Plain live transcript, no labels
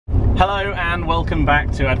Hello and welcome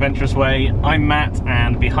back to Adventurous Way. I'm Matt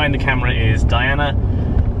and behind the camera is Diana.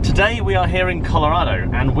 Today we are here in Colorado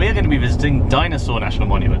and we're going to be visiting Dinosaur National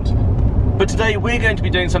Monument. But today we're going to be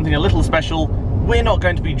doing something a little special. We're not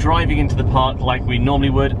going to be driving into the park like we normally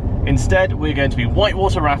would. Instead, we're going to be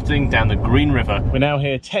whitewater rafting down the Green River. We're now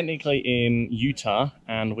here technically in Utah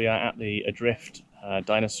and we are at the Adrift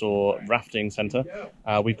Dinosaur Rafting Center.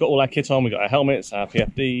 We've got all our kit on, we've got our helmets, our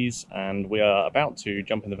PFDs, and we are about to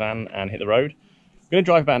jump in the van and hit the road. We're going to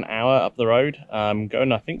drive about an hour up the road, go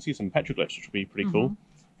and I think see some petroglyphs, which will be pretty cool.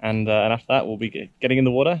 And after that, we'll be getting in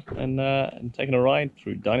the water and taking a ride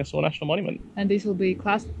through Dinosaur National Monument. And these will be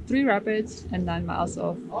class 3 rapids and 9 miles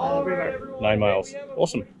of river. 9 miles.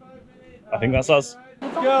 Awesome. I think that's us.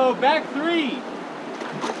 Let's go, back 3!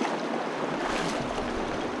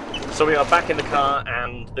 So we are back in the car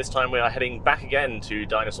and this time we are heading back again to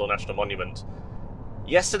Dinosaur National Monument.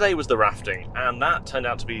 Yesterday was the rafting and that turned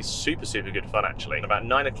out to be super good fun actually. And about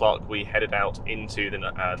 9 o'clock we headed out into the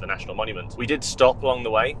National Monument. We did stop along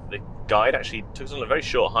the way. The guide actually took us on a very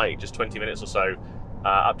short hike, just 20 minutes or so,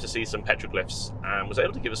 up to see some petroglyphs and was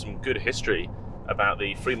able to give us some good history about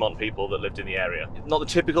the Fremont people that lived in the area. Not the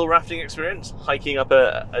typical rafting experience, hiking up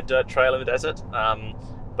a dirt trail in the desert,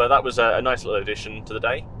 but that was a nice little addition to the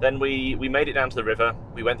day. Then we made it down to the river,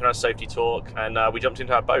 we went through our safety talk, and we jumped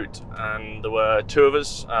into our boat, and there were 2 of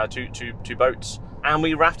us, two boats, and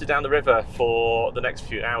we rafted down the river for the next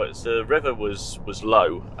few hours. The river was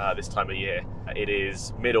low this time of year. It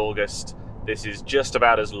is mid-August. This is just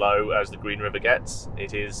about as low as the Green River gets.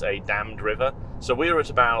 It is a dammed river. So we were at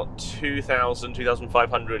about 2,000,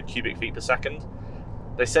 2,500 cubic feet per second.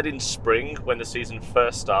 They said in spring, when the season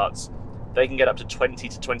first starts, they can get up to 20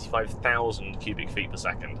 to 25,000 cubic feet per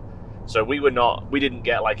second. So we didn't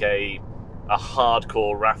get like a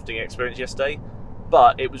hardcore rafting experience yesterday,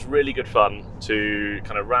 but it was really good fun to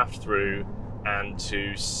kind of raft through and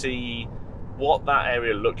to see what that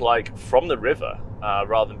area looked like from the river,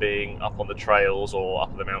 rather than being up on the trails or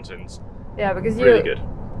up in the mountains. Yeah, because really good.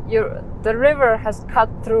 The river has cut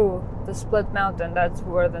through the Split Mountain. That's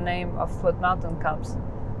where the name of Split Mountain comes.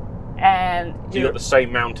 And so you've got the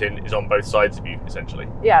same mountain is on both sides of you, essentially.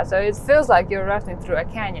 Yeah, so it feels like you're rafting through a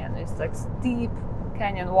canyon. It's like steep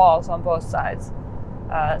canyon walls on both sides.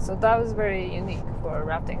 So that was very unique for a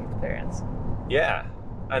rafting experience. Yeah.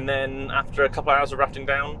 And then after a couple of hours of rafting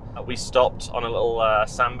down, we stopped on a little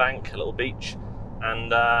sandbank, a little beach,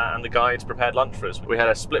 and the guides prepared lunch for us. We had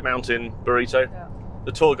a split mountain burrito. Yeah.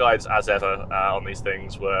 The tour guides, as ever, on these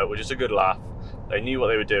things were just a good laugh. They knew what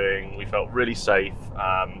they were doing. We felt really safe.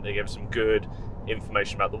 They gave us some good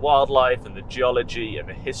information about the wildlife and the geology and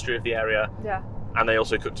the history of the area. Yeah. And they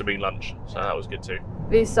also cooked a mean lunch, so that was good too.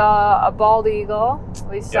 We saw a bald eagle.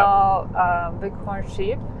 We saw bighorn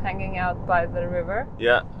sheep hanging out by the river.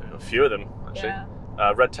 Yeah, a few of them actually.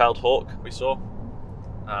 Yeah. Red-tailed hawk we saw.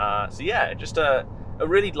 So yeah, just a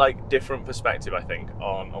really different perspective, I think,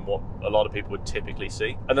 on what a lot of people would typically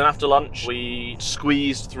see. And then after lunch, we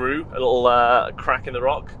squeezed through a little crack in the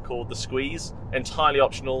rock called the Squeeze. Entirely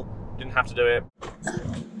optional, didn't have to do it.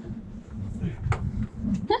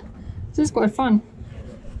 This is quite fun.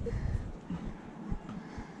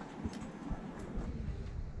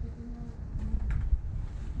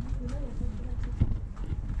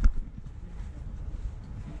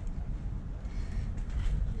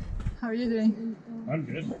 How are you doing? I'm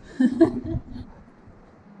good. You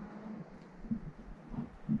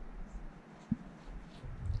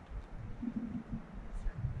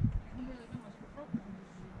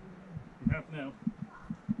have now.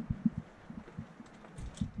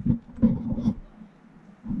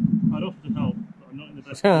 I'd offer to help, but I'm not in the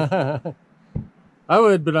best position. I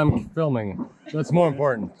would, but I'm filming. That's more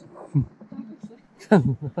important. It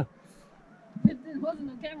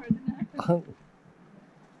wasn't on camera, it didn't happen.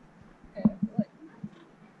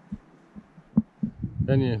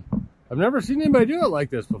 And I've never seen anybody do it like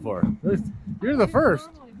this before. You're the first.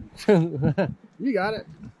 You got it.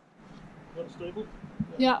 What's stable?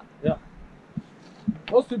 Yeah. Yeah.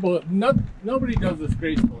 Most people, nobody does this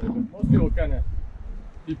gracefully, but most people kind of,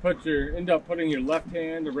 end up putting your left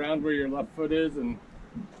hand around where your left foot is and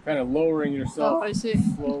kind of lowering yourself. Oh, I see.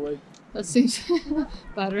 Slowly. That seems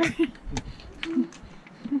better.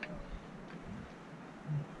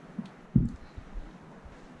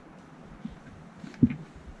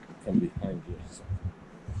 From behind you.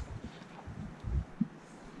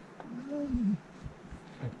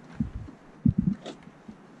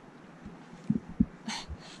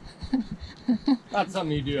 Not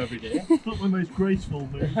something you do every day. Not my most graceful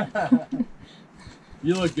move.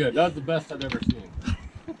 You look good. That was the best I've ever seen.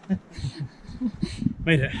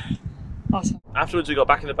 Made it. Awesome. Afterwards we got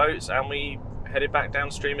back in the boats and we headed back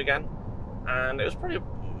downstream again, and it was probably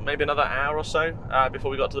maybe another hour or so before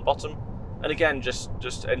we got to the bottom. And again,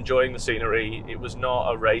 just enjoying the scenery. It was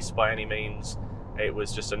not a race by any means. It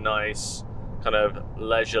was just a nice kind of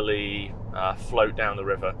leisurely float down the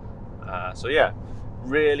river. So yeah,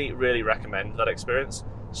 really recommend that experience.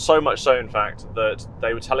 So much so, in fact, that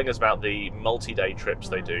they were telling us about the multi-day trips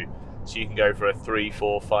they do. So you can go for a 3,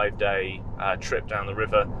 4, 5 day trip down the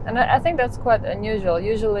river. And I think that's quite unusual.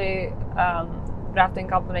 Usually rafting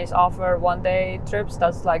companies offer 1 day trips,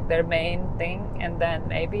 that's like their main thing, and then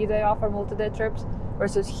maybe they offer multi-day trips.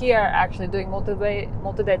 Versus here, actually doing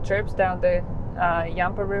multi-day trips down the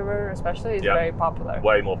Yampa River especially is very popular.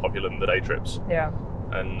 Way more popular than the day trips. Yeah.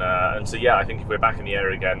 And so yeah, I think if we're back in the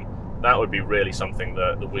area again, that would be really something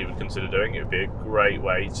that we would consider doing. It would be a great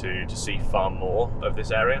way to see far more of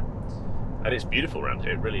this area. And it's beautiful around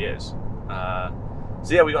here, it really is. So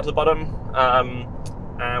yeah, we got to the bottom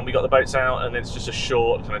and we got the boats out, and it's just a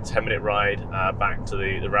short kind of 10-minute ride back to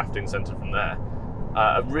the rafting centre from there.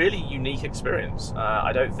 A really unique experience.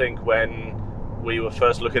 I don't think when we were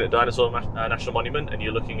first looking at Dinosaur National Monument and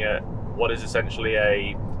you're looking at what is essentially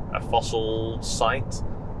a fossil site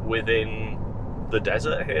within the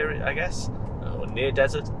desert here, I guess, or near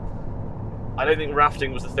desert, I don't think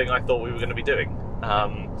rafting was the thing I thought we were going to be doing.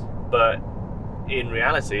 But in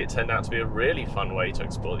reality, it turned out to be a really fun way to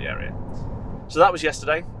explore the area. So that was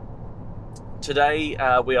yesterday. Today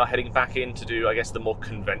we are heading back in to do, I guess, the more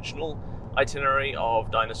conventional itinerary of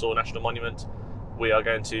Dinosaur National Monument. We are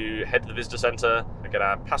going to head to the visitor centre, get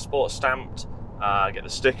our passport stamped, get the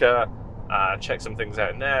sticker, check some things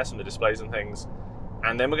out in there, some of the displays and things,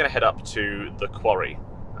 and then we're going to head up to the quarry.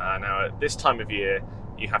 Now at this time of year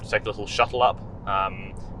you have to take a little shuttle up,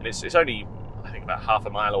 and it's only, I think, about half a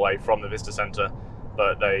mile away from the visitor centre,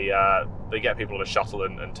 but they get people on a shuttle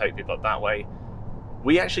and take people up that way.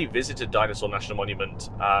 We actually visited Dinosaur National Monument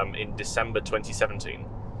in December 2017,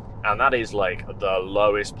 and that is like the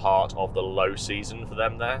lowest part of the low season for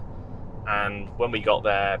them there. And when we got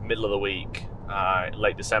there middle of the week,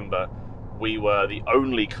 late December, we were the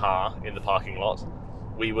only car in the parking lot.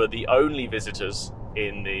 We were the only visitors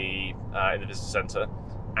in the visitor centre,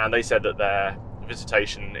 and they said that their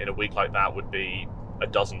visitation in a week like that would be a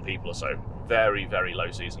dozen people or so. Very low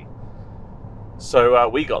season. So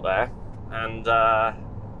we got there, and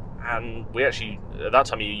we actually, at that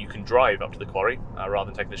time of year, you can drive up to the quarry rather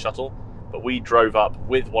than taking the shuttle. But we drove up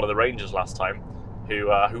with one of the rangers last time,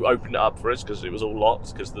 who opened it up for us because it was all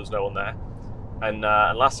locked because there was no one there. And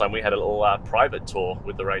last time we had a little private tour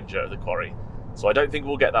with the ranger of the quarry. So I don't think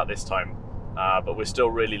we'll get that this time, but we're still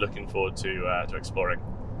really looking forward to exploring.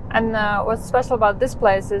 And what's special about this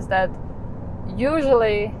place is that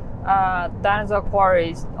usually dinosaur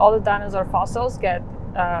quarries, all the dinosaur fossils get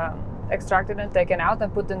extracted and taken out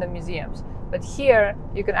and put in the museums. But here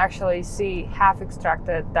you can actually see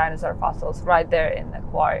half-extracted dinosaur fossils right there in the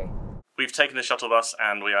quarry. We've taken the shuttle bus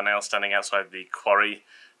and we are now standing outside the quarry.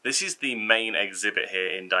 This is the main exhibit here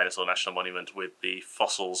in Dinosaur National Monument with the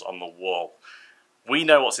fossils on the wall. We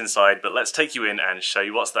know what's inside, but let's take you in and show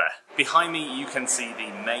you what's there. Behind me you can see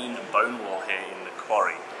the main bone wall here in the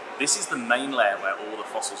quarry. This is the main layer where all the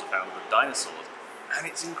fossils are found of the dinosaurs. And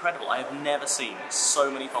it's incredible. I have never seen so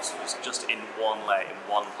many fossils just in one layer, in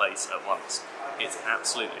one place at once. It's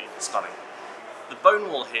absolutely stunning. The bone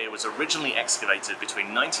wall here was originally excavated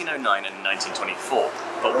between 1909 and 1924,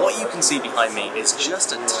 but what you can see behind me is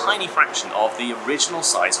just a tiny fraction of the original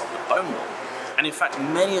size of the bone wall. And in fact,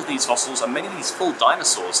 many of these fossils and many of these full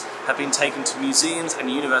dinosaurs have been taken to museums and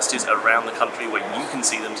universities around the country where you can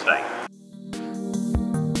see them today.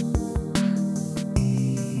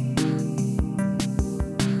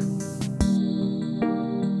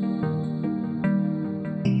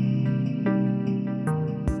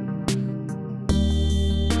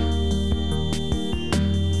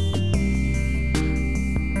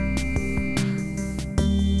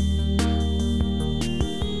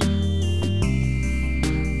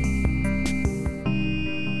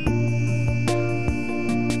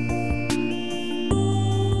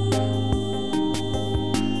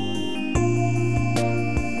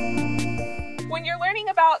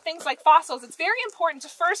 Things like fossils, it's very important to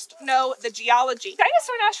first know the geology.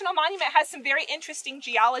 Dinosaur National Monument has some very interesting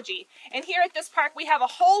geology, and here at this park we have a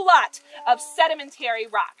whole lot of sedimentary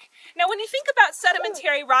rock. Now when you think about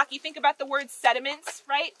sedimentary rock, you think about the word sediments,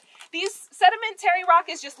 right? These sedimentary rock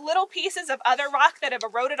is just little pieces of other rock that have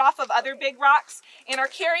eroded off of other big rocks and are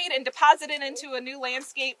carried and deposited into a new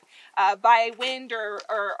landscape by wind or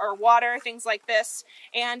water, things like this.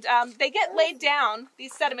 And they get laid down,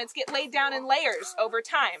 these sediments get laid down in layers over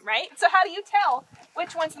time, right? So how do you tell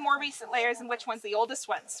which one's the more recent layers and which one's the oldest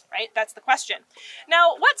ones, right? That's the question.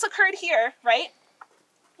 Now, what's occurred here, right?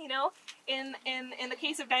 You know, in the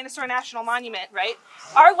case of Dinosaur National Monument, right?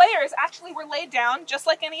 Our layers actually were laid down just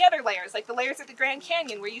like any other layers, like the layers at the Grand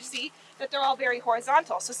Canyon, where you see that they're all very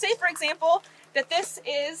horizontal. So say, for example, that this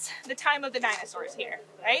is the time of the dinosaurs here,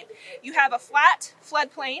 right? You have a flat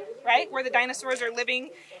floodplain, right, where the dinosaurs are living,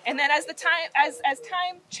 and then as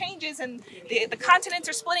time changes and the continents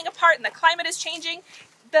are splitting apart and the climate is changing,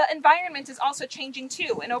 the environment is also changing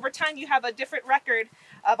too. And over time you have a different record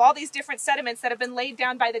of all these different sediments that have been laid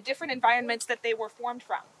down by the different environments that they were formed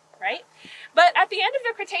from, right? But at the end of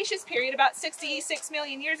the Cretaceous period, about 66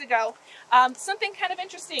 million years ago, something kind of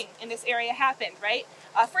interesting in this area happened, right?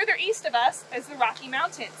 Further east of us is the Rocky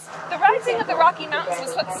Mountains. The rising of the Rocky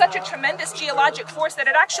Mountains was such a tremendous geologic force that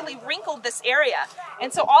it actually wrinkled this area.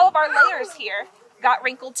 And so all of our layers here got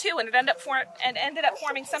wrinkled too, and it ended up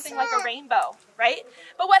forming something like a rainbow, right?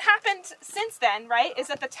 But what happened since then, right, is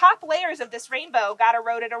that the top layers of this rainbow got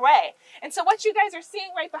eroded away. And so what you guys are seeing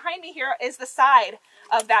right behind me here is the side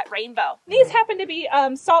of that rainbow. These happen to be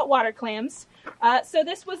saltwater clams. So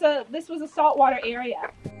this was a saltwater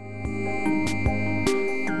area.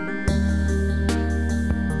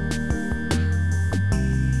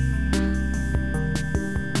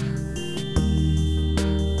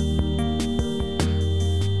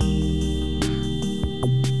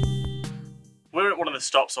 We're at one of the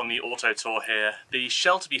stops on the auto tour here. The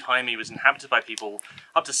shelter behind me was inhabited by people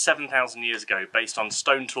up to 7,000 years ago based on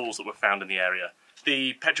stone tools that were found in the area.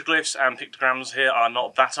 The petroglyphs and pictograms here are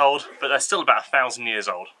not that old, but they're still about 1,000 years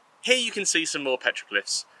old. Here you can see some more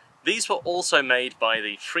petroglyphs. These were also made by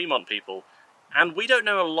the Fremont people, and we don't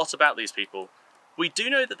know a lot about these people. We do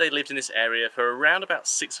know that they lived in this area for around about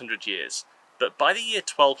 600 years, but by the year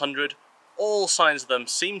 1200, all signs of them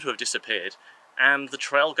seem to have disappeared, and the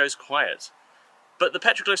trail goes quiet. But the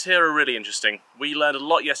petroglyphs here are really interesting. We learned a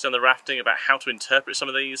lot yesterday on the rafting about how to interpret some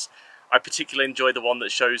of these. I particularly enjoyed the one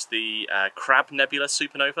that shows the Crab Nebula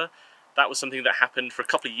supernova. That was something that happened for a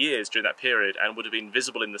couple of years during that period and would have been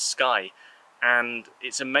visible in the sky. And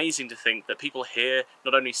it's amazing to think that people here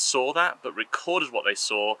not only saw that, but recorded what they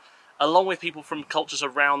saw, along with people from cultures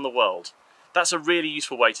around the world. That's a really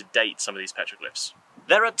useful way to date some of these petroglyphs.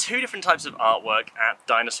 There are two different types of artwork at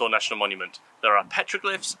Dinosaur National Monument. There are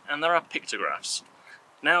petroglyphs and there are pictographs.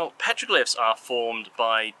 Now, petroglyphs are formed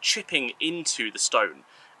by chipping into the stone,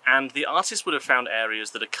 and the artist would have found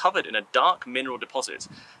areas that are covered in a dark mineral deposit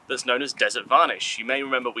that's known as desert varnish. You may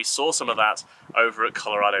remember we saw some of that over at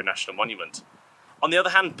Colorado National Monument. On the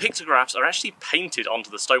other hand, pictographs are actually painted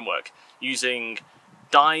onto the stonework using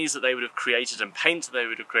dyes that they would have created and paint that they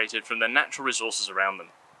would have created from the natural resources around them.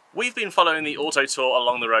 We've been following the auto tour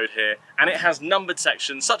along the road here, and it has numbered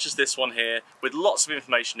sections such as this one here with lots of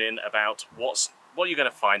information in about what you're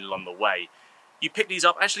going to find along the way. You pick these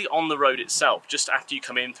up actually on the road itself. Just after you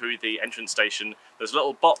come in through the entrance station, there's a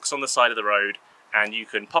little box on the side of the road, and you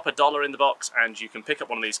can pop $1 in the box and you can pick up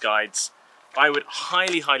one of these guides. I would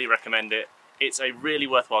highly, highly recommend it. It's a really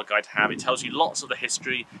worthwhile guide to have. It tells you lots of the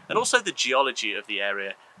history and also the geology of the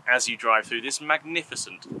area as you drive through this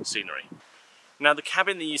magnificent scenery. Now, the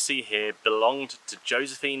cabin that you see here belonged to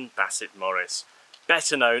Josephine Bassett Morris,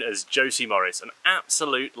 better known as Josie Morris, an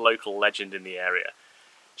absolute local legend in the area.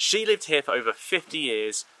 She lived here for over 50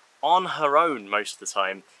 years, on her own most of the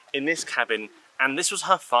time, in this cabin, and this was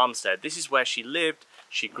her farmstead. This is where she lived,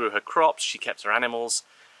 she grew her crops, she kept her animals.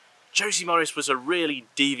 Josie Morris was a really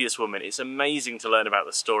devious woman. It's amazing to learn about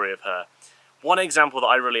the story of her. One example that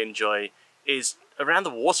I really enjoy is around the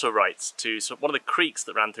water rights to one of the creeks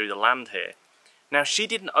that ran through the land here. Now, she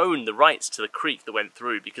didn't own the rights to the creek that went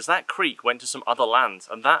through because that creek went to some other lands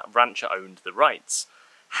and that rancher owned the rights.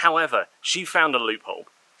 However, she found a loophole.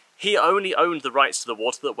 He only owned the rights to the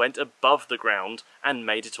water that went above the ground and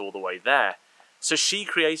made it all the way there. So she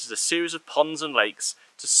created a series of ponds and lakes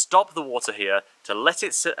to stop the water here, to let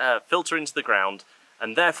it filter into the ground,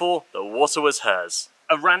 and therefore the water was hers.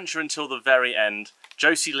 A rancher until the very end,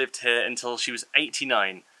 Josie lived here until she was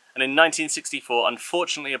 89, and in 1964,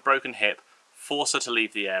 unfortunately a broken hip forced her to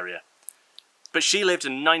leave the area. But she lived a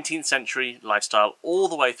 19th century lifestyle all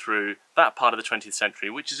the way through that part of the 20th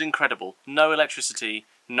century, which is incredible. No electricity,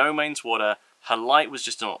 no mains water, her light was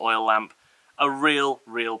just an oil lamp. A real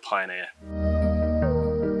pioneer.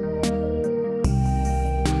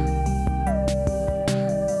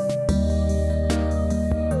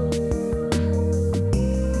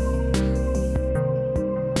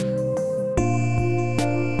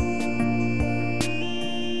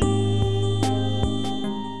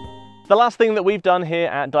 The last thing that we've done here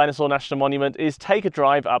at Dinosaur National Monument is take a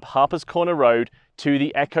drive up Harper's Corner Road to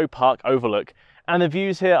the Echo Park overlook. And the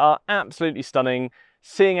views here are absolutely stunning.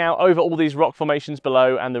 Seeing out over all these rock formations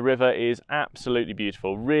below and the river is absolutely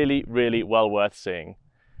beautiful. Really, really well worth seeing.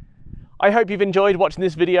 I hope you've enjoyed watching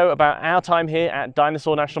this video about our time here at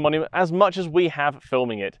Dinosaur National Monument as much as we have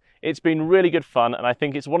filming it. It's been really good fun, and I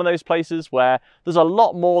think it's one of those places where there's a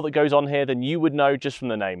lot more that goes on here than you would know just from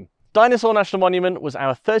the name. Dinosaur National Monument was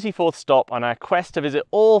our 34th stop on our quest to visit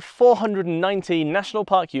all 419 national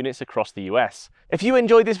park units across the US. If you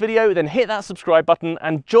enjoyed this video, then hit that subscribe button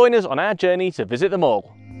and join us on our journey to visit them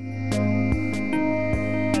all.